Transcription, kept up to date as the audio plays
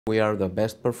We are the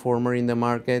best performer in the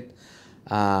market,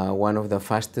 one of the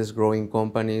fastest growing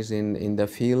companies in the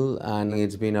field, and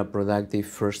it's been a productive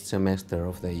first semester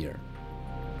of the year.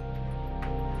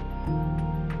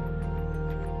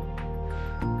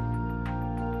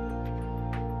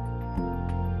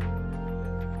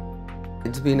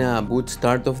 It's been a good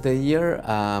start of the year.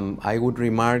 I would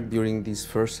remark during this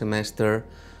first semester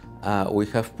we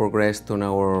have progressed on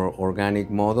our organic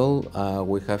model.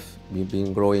 We've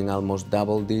been growing almost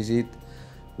double digit.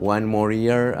 One more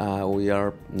year, we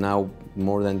are now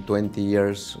more than 20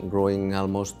 years growing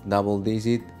almost double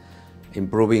digit,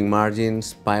 improving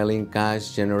margins, piling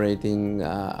cash, generating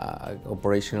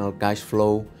operational cash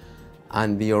flow,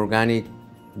 and the organic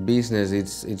business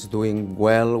it's doing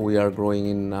well. We are growing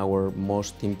in our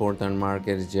most important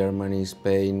markets: Germany,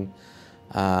 Spain,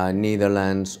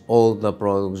 Netherlands. All the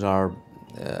products are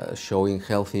showing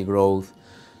healthy growth.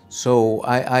 So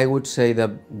I would say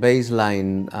the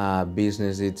baseline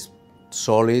business, it's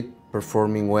solid,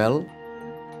 performing well.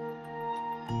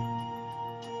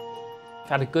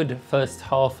 Had a good first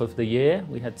half of the year.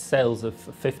 We had sales of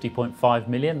 50.5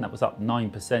 million. That was up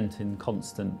 9% in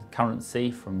constant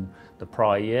currency from the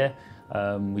prior year.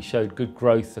 We showed good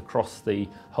growth across the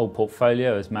whole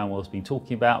portfolio, as Manuel's been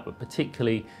talking about, but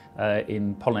particularly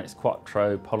in Pollenex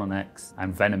Quattro, Pollenex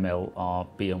and Venomil, our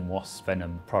bee and wasp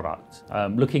venom product.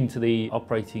 Looking to the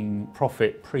operating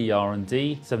profit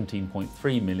pre-R&D,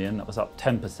 17.3 million. That was up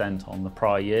 10% on the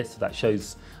prior year, so that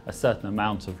shows a certain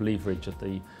amount of leverage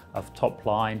of top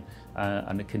line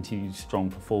and a continued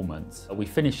strong performance. We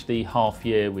finished the half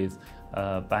year with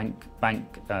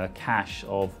bank cash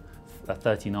of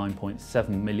 39.7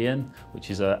 million,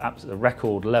 which is a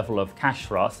record level of cash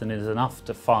for us, and is enough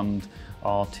to fund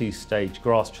our two-stage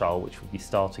grass trial, which will be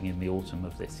starting in the autumn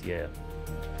of this year.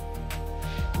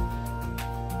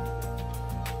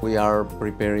 We are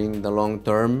preparing the long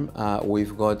term.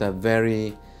 We've got a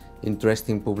very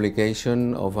interesting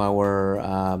publication of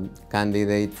our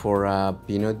candidate for a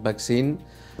peanut vaccine.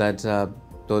 That's a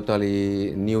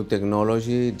totally new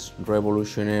technology. It's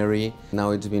revolutionary.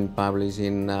 Now it's been published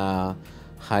in a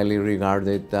highly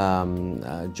regarded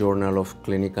journal of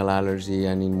clinical allergy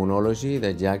and immunology,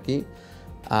 the JACI,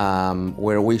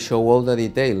 where we show all the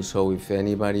details. So if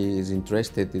anybody is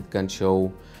interested, it can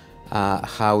show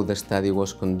how the study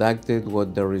was conducted,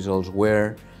 what the results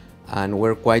were, and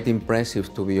were quite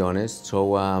impressive, to be honest.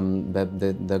 So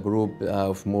the group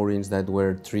of murines that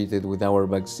were treated with our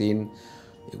vaccine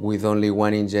with only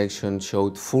one injection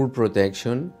showed full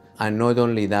protection. And not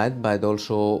only that, but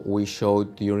also we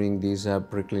showed during this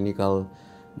preclinical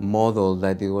model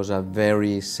that it was a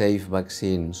very safe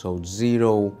vaccine. So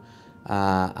zero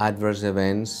adverse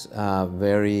events,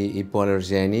 very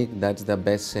hypoallergenic. That's the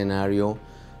best scenario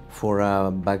for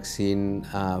a vaccine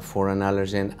for an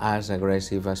allergen as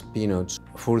aggressive as peanuts.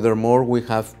 Furthermore, we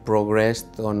have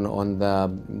progressed on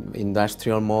the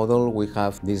industrial model. We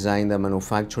have designed a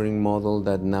manufacturing model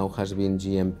that now has been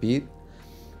GMP'd.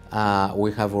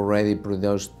 We have already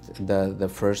produced the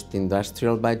first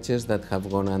industrial batches that have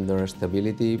gone under a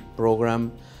stability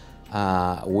program.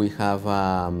 We have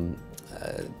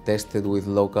tested with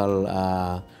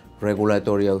local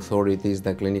regulatory authorities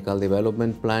the clinical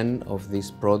development plan of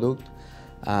this product.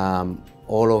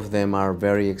 All of them are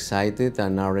very excited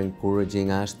and are encouraging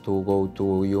us to go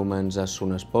to humans as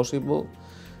soon as possible.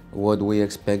 What we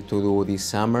expect to do this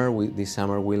summer,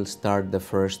 we'll start the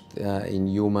first in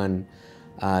human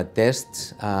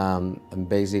tests.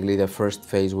 Basically, the first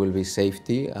phase will be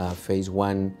safety, phase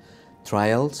 1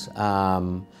 trials.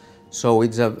 So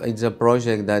it's a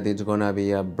project that it's going to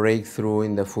be a breakthrough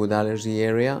in the food allergy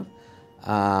area.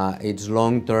 It's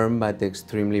long-term but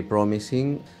extremely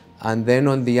promising. And then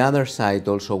on the other side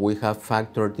also, we have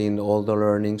factored in all the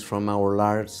learnings from our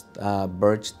last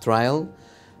birch trial.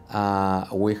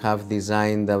 We have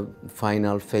designed the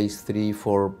final phase 3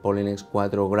 for Pollenex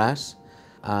Quattro grass.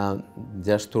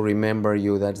 Just to remember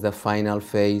you, that's the final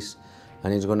phase,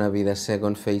 and it's going to be the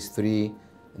second phase 3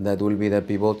 that will be the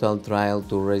pivotal trial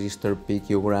to register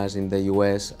PQ grass in the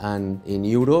US and in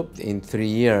Europe. In 3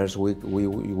 years,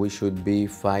 we should be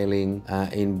filing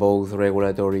in both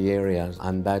regulatory areas,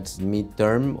 and that's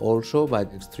mid-term also,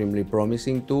 but extremely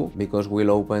promising too, because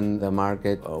we'll open the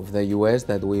market of the US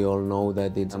that we all know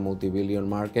that it's a multi-billion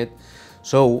market.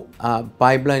 So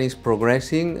pipeline is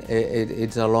progressing.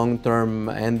 It's a long-term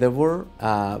endeavor,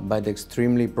 but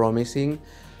extremely promising.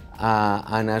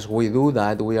 And as we do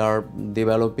that, we are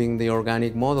developing the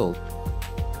organic model.